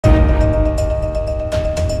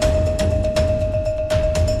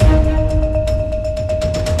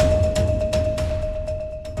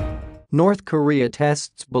North Korea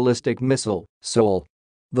tests ballistic missile, Seoul.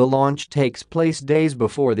 The launch takes place days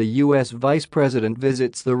before the U.S. vice president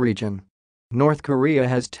visits the region. North Korea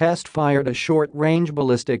has test-fired a short-range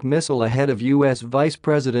ballistic missile ahead of U.S. Vice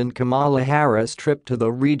President Kamala Harris' trip to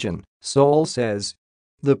the region, Seoul says.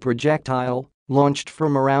 The projectile, launched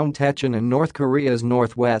from around Taechon in North Korea's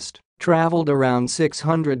northwest, traveled around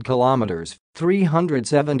 600 kilometers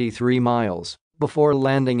 (373 miles) before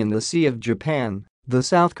landing in the Sea of Japan, the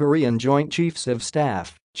South Korean Joint Chiefs of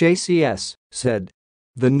Staff (JCS) said.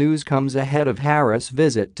 The news comes ahead of Harris'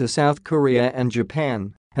 visit to South Korea and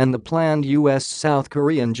Japan and the planned U.S.-South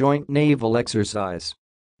Korean joint naval exercise.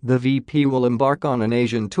 The VP will embark on an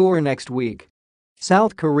Asian tour next week.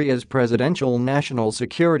 South Korea's Presidential National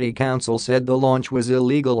Security Council said the launch was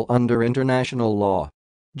illegal under international law.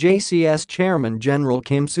 JCS Chairman General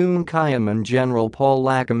Kim Seung-kyum and General Paul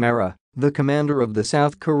LaCamera, the commander of the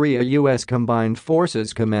South Korea-U.S. Combined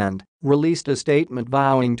Forces Command, released a statement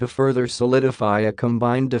vowing to further solidify a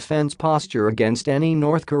combined defense posture against any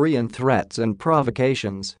North Korean threats and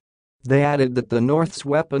provocations. They added that the North's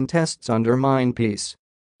weapon tests undermine peace.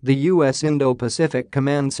 The U.S. Indo-Pacific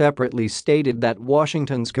Command separately stated that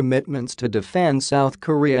Washington's commitments to defend South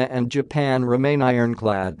Korea and Japan remain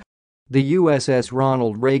ironclad. The USS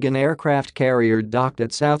Ronald Reagan aircraft carrier docked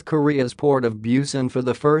at South Korea's port of Busan for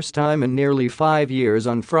the first time in nearly 5 years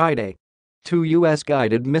on Friday. 2 U.S.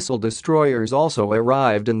 guided missile destroyers also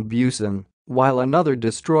arrived in Busan, while another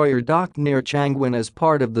destroyer docked near Changwon as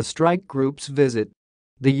part of the strike group's visit.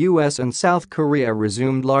 The U.S. and South Korea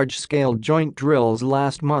resumed large-scale joint drills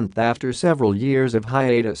last month after several years of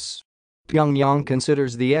hiatus. Pyongyang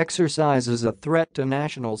considers the exercise as a threat to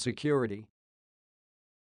national security.